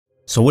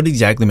So what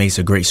exactly makes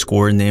a great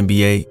scorer in the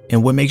NBA,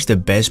 and what makes the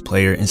best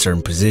player in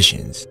certain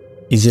positions?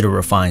 Is it a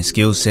refined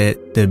skill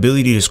set, the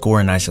ability to score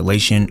in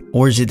isolation,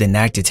 or is it the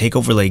knack to take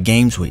over late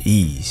games with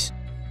ease?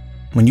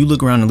 When you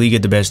look around the league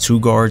at the best two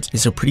guards,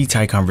 it's a pretty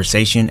tight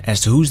conversation as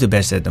to who's the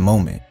best at the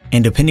moment.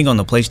 And depending on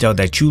the playstyle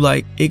that you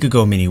like, it could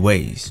go many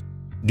ways.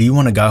 Do you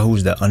want a guy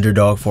who's the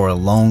underdog for a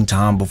long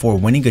time before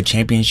winning a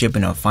championship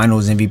and a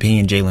finals MVP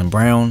in Jaylen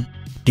Brown?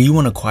 Do you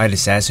want a quiet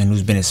assassin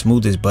who's been as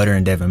smooth as butter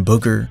in Devin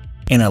Booker?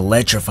 An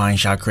electrifying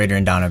shot creator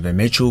in Donovan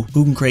Mitchell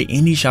who can create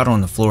any shot on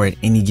the floor at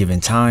any given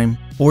time?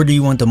 Or do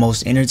you want the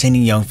most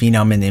entertaining young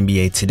phenom in the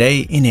NBA today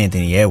in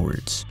Anthony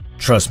Edwards?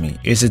 Trust me,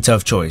 it's a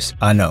tough choice,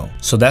 I know.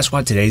 So that's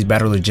why today's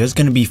battle is just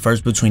going to be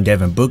first between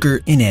Devin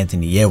Booker and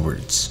Anthony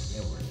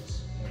Edwards.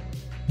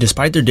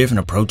 Despite their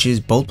different approaches,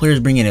 both players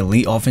bring an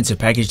elite offensive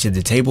package to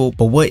the table,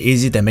 but what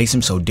is it that makes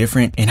them so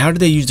different, and how do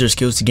they use their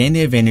skills to gain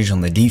the advantage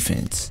on the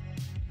defense?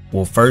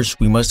 Well, first,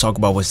 we must talk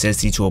about what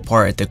sets these two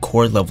apart at the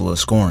core level of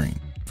scoring.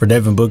 For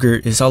Devin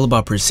Booker, it's all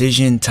about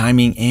precision,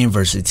 timing, and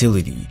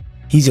versatility.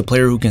 He's a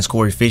player who can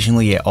score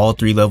efficiently at all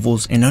three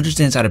levels and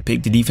understands how to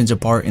pick the defense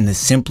apart in the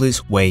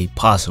simplest way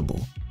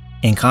possible.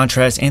 In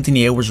contrast,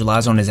 Anthony Edwards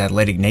relies on his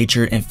athletic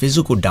nature and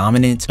physical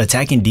dominance,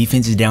 attacking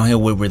defenses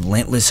downhill with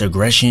relentless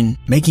aggression,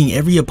 making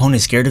every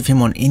opponent scared of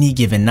him on any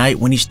given night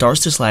when he starts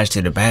to slash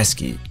to the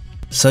basket.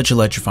 Such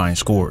electrifying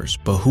scores,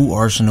 but who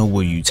arsenal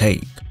will you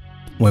take?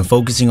 When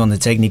focusing on the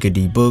technique of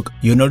Dbook,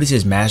 you'll notice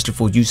his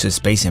masterful use of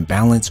space and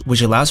balance,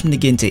 which allows him to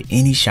get into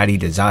any shot he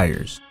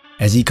desires.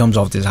 As he comes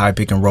off this high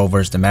pick and roll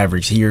versus the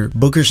Mavericks here,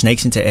 Booker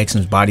snakes into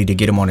Exum's body to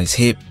get him on his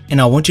hip, and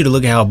I want you to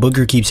look at how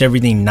Booker keeps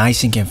everything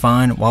nice and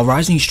confined while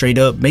rising straight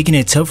up, making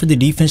it tough for the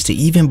defense to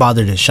even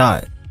bother the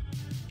shot.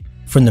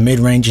 From the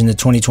mid-range in the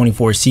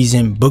 2024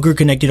 season, Booker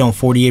connected on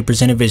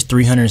 48% of his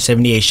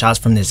 378 shots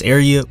from this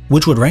area,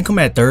 which would rank him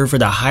at third for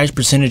the highest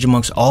percentage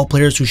amongst all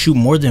players who shoot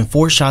more than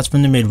 4 shots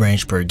from the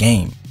mid-range per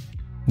game.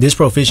 This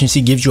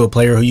proficiency gives you a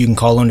player who you can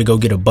call on to go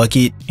get a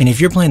bucket, and if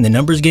you're playing the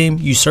numbers game,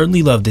 you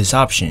certainly love this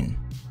option.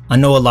 I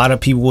know a lot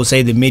of people will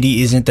say the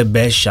midi isn't the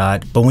best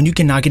shot, but when you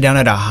can knock it down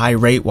at a high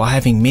rate while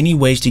having many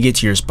ways to get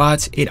to your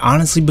spots, it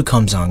honestly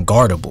becomes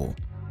unguardable.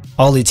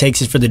 All it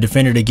takes is for the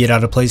defender to get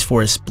out of place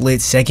for a split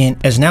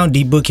second, as now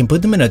Dbook can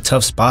put them in a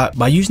tough spot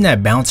by using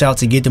that bounce out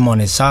to get them on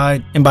his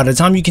side, and by the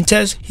time you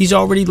contest, he's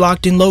already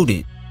locked and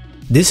loaded.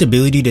 This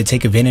ability to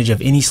take advantage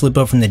of any slip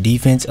up from the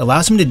defense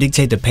allows him to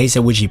dictate the pace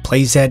at which he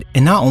plays at,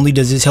 and not only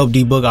does this help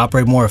Dbook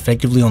operate more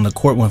effectively on the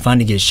court when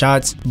finding his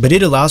shots, but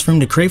it allows for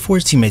him to create for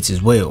his teammates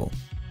as well.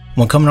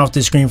 When coming off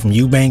the screen from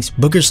Eubanks,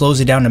 Booker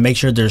slows it down to make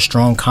sure there's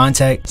strong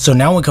contact, so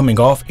now when coming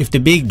off, if the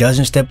big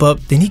doesn't step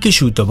up, then he can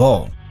shoot the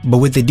ball. But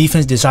with the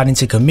defense deciding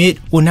to commit,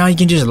 well, now he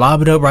can just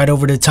lob it up right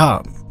over the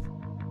top.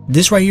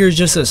 This right here is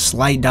just a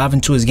slight dive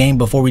into his game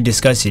before we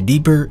discuss it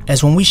deeper,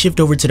 as when we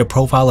shift over to the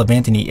profile of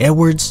Anthony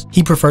Edwards,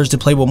 he prefers to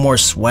play with more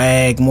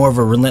swag, more of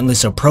a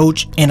relentless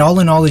approach, and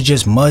all in all is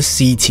just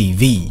must-see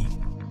TV.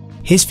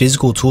 His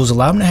physical tools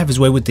allow him to have his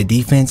way with the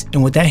defense,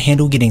 and with that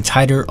handle getting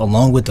tighter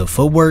along with the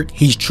footwork,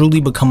 he's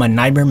truly become a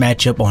nightmare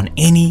matchup on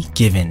any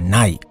given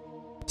night.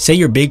 Say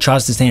your big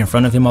tries to stay in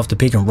front of him off the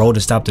pick and roll to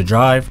stop the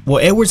drive,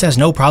 well, Edwards has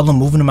no problem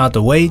moving him out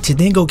the way to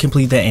then go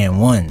complete the and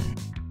one.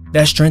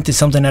 That strength is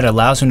something that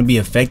allows him to be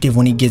effective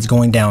when he gets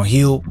going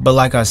downhill, but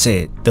like I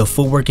said, the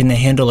footwork and the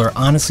handle are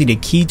honestly the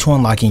key to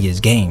unlocking his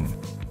game.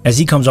 As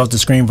he comes off the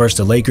screen versus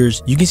the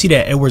Lakers, you can see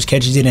that Edwards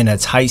catches it in a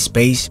tight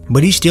space,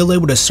 but he's still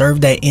able to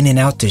serve that in and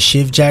out to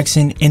Shiv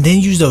Jackson, and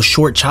then use those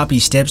short choppy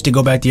steps to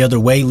go back the other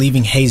way,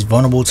 leaving Hayes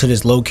vulnerable to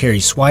this low carry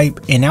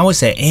swipe, and now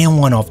it's an and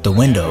one off the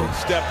window.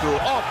 Step through,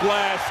 off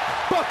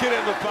glass, bucket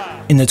in the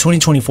foul. In the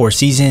 2024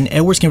 season,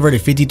 Edwards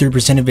converted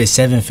 53% of his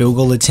 7 field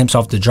goal attempts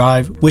off the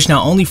drive, which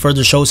not only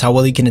further shows how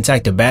well he can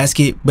attack the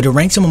basket, but it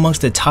ranks him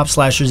amongst the top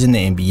slashers in the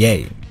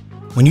NBA.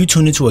 When you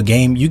tune into a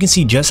game, you can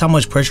see just how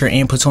much pressure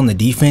Ant puts on the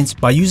defense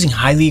by using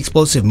highly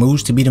explosive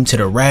moves to beat him to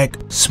the rack,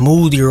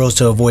 smooth euros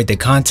to avoid the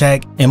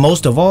contact, and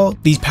most of all,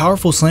 these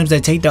powerful slams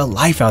that take the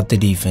life out the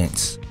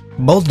defense.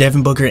 Both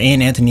Devin Booker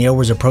and Anthony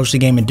Edwards approach the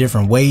game in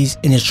different ways,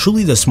 and it's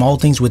truly the small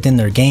things within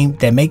their game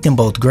that make them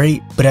both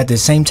great, but at the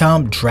same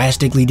time,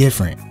 drastically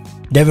different.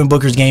 Devin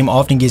Booker's game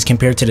often gets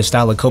compared to the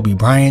style of Kobe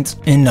Bryant's,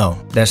 and no,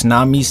 that's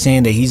not me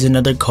saying that he's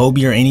another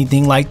Kobe or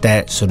anything like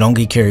that, so don't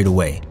get carried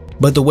away.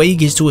 But the way he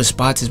gets to his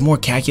spots is more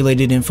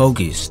calculated and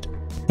focused.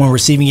 When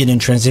receiving it in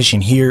transition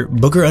here,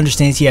 Booker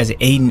understands he has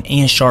Aiden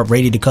and Sharp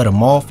ready to cut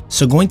him off,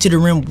 so going to the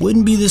rim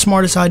wouldn't be the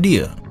smartest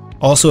idea.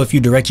 Also, if you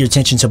direct your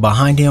attention to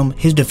behind him,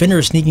 his defender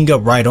is sneaking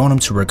up right on him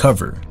to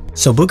recover.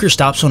 So Booker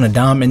stops on a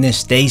dime and then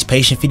stays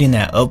patient feeding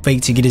that up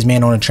fake to get his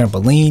man on a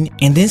trampoline,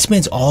 and then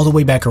spins all the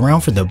way back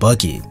around for the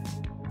bucket.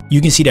 You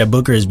can see that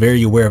Booker is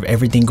very aware of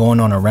everything going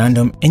on around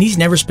him, and he's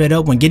never sped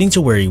up when getting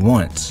to where he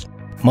wants.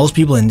 Most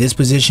people in this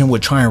position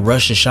would try and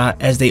rush the shot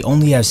as they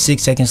only have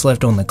 6 seconds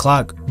left on the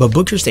clock, but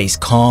Booker stays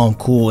calm,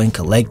 cool, and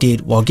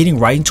collected while getting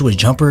right into his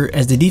jumper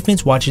as the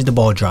defense watches the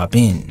ball drop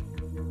in.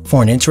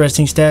 For an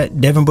interesting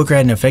stat, Devin Booker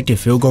had an effective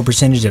field goal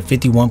percentage of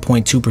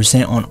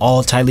 51.2% on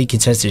all tightly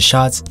contested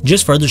shots,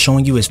 just further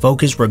showing you his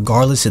focus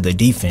regardless of the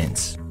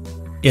defense.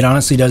 It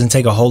honestly doesn't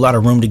take a whole lot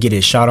of room to get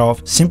his shot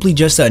off, simply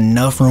just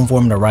enough room for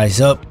him to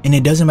rise up, and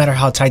it doesn't matter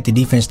how tight the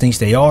defense thinks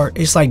they are,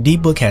 it's like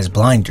Dbook has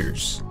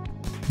blinders.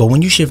 But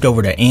when you shift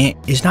over to Ant,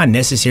 it's not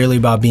necessarily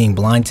about being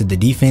blind to the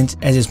defense,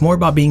 as it's more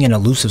about being an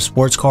elusive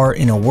sports car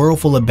in a world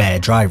full of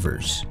bad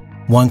drivers.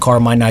 One car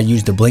might not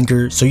use the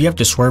blinker, so you have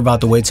to swerve out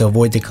the way to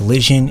avoid the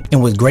collision,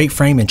 and with great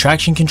frame and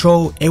traction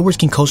control, Edwards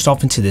can coast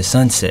off into the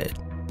sunset.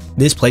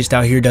 This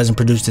playstyle here doesn't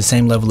produce the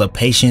same level of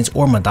patience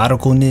or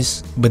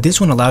methodicalness, but this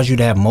one allows you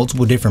to have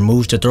multiple different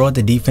moves to throw at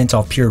the defense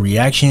off pure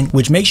reaction,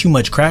 which makes you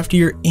much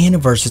craftier and a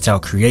versatile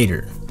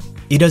creator.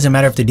 It doesn't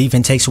matter if the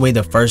defense takes away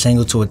the first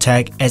angle to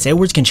attack, as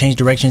Edwards can change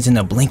directions in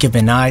the blink of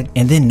an eye,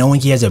 and then knowing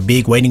he has a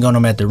big waiting on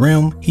him at the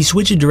rim, he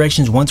switches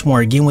directions once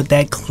more again with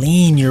that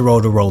clean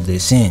Euro to roll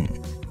this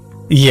in.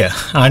 Yeah,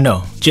 I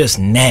know, just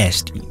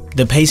nasty.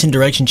 The pace and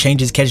direction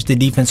changes catch the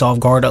defense off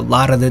guard a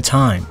lot of the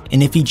time,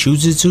 and if he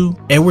chooses to,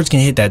 Edwards can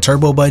hit that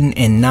turbo button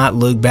and not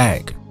look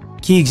back.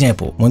 Key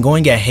example, when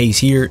going at Hayes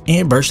here,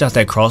 Ant bursts out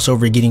that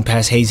crossover getting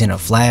past Hayes in a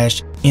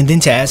flash, and then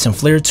to add some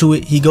flair to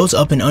it, he goes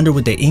up and under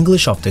with the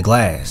English off the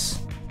glass.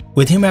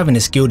 With him having the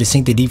skill to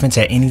sink the defense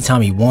at any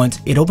time he wants,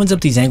 it opens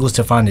up these angles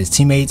to find his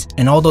teammates,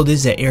 and although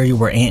this is an area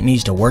where Ant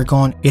needs to work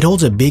on, it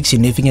holds a big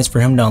significance for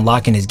him to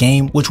unlock in his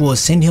game, which will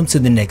ascend him to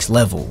the next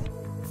level.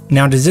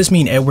 Now, does this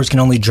mean Edwards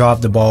can only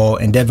drop the ball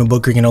and Devin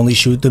Booker can only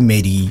shoot the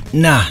midi?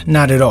 Nah,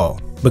 not at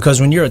all.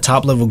 Because when you're a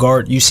top level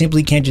guard, you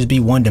simply can't just be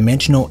one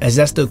dimensional, as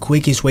that's the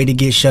quickest way to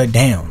get shut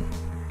down.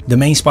 The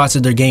main spots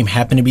of their game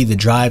happen to be the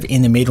drive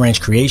and the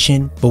mid-range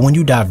creation, but when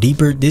you dive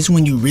deeper, this is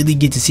when you really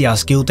get to see how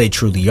skilled they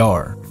truly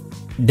are.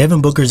 Devin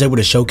Booker is able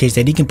to showcase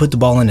that he can put the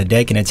ball on the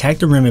deck and attack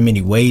the rim in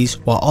many ways,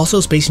 while also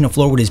spacing the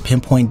floor with his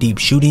pinpoint deep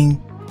shooting.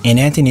 And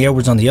Anthony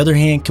Edwards, on the other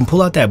hand, can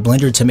pull out that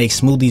blender to make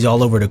smoothies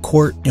all over the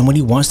court, and when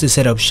he wants to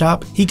set up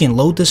shop, he can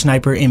load the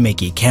sniper and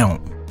make it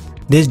count.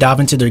 This dive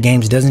into their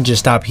games doesn't just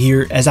stop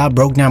here, as I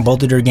broke down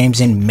both of their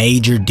games in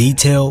major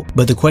detail,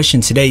 but the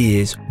question today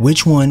is,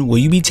 which one will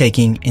you be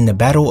taking in the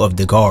battle of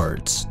the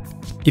guards?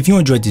 If you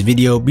enjoyed this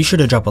video, be sure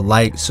to drop a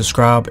like,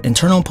 subscribe, and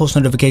turn on post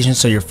notifications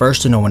so you're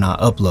first to know when I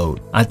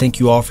upload. I thank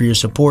you all for your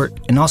support,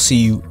 and I'll see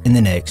you in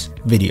the next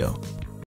video.